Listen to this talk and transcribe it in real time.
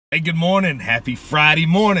Hey, good morning. Happy Friday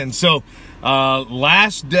morning. So,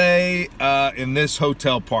 last day in this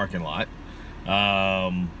hotel parking lot.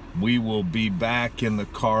 We will be back in the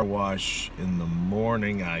car wash in the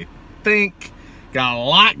morning, I think. Got a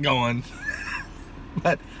lot going,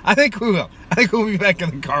 but I think we will. I think we'll be back in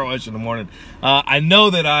the car wash in the morning. I know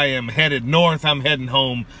that I am headed north. I'm heading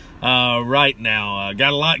home right now.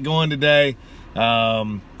 Got a lot going today.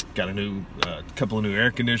 Got a couple of new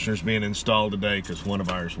air conditioners being installed today because one of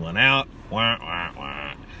ours went out.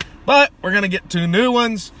 But we're gonna get 2 new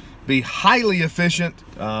ones. Be highly efficient.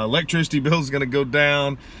 Electricity bill is gonna go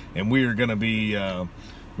down, and we're gonna be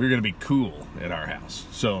cool at our house.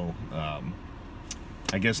 So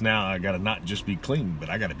I guess now I gotta not just be clean, but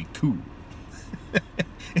I gotta be cool.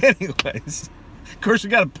 Anyways, of course we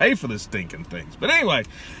gotta pay for the stinking things. But anyway,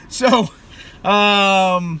 so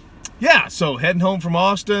yeah, so heading home from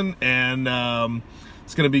Austin, and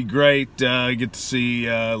it's going to be great. Get to see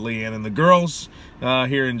Leanne and the girls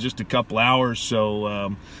here in just a couple hours.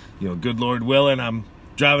 So, you know, good Lord willing, I'm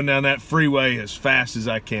driving down that freeway as fast as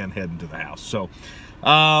I can heading to the house. So,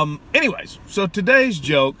 anyways, so today's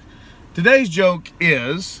joke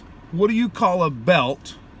is, what do you call a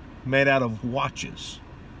belt made out of watches?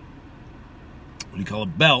 What do you call a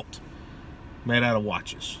belt made out of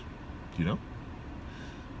watches? Do you know?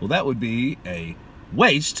 Well, that would be a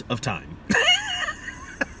waste of time.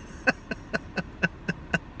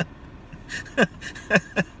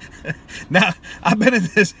 Now, I've been in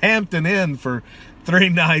this Hampton Inn for 3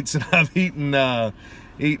 nights, and I've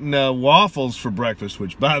eaten waffles for breakfast,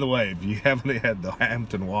 which, by the way, if you haven't had the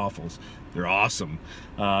Hampton waffles, they're awesome.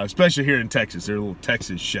 Especially here in Texas. They're little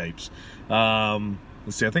Texas shapes.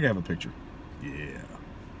 Let's see, I think I have a picture. Yeah.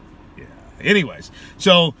 Anyways,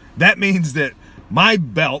 so that means that my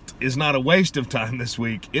belt is not a waste of time this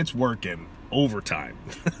week. It's working overtime.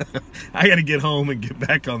 I got to get home and get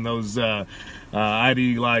back on those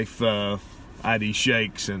ID Life ID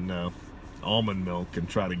shakes and almond milk and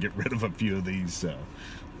try to get rid of a few of these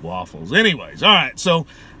waffles. Anyways, all right, so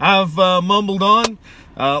I've mumbled on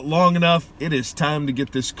long enough. It is time to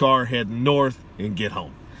get this car heading north and get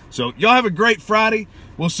home. So y'all have a great Friday.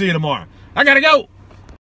 We'll see you tomorrow. I got to go.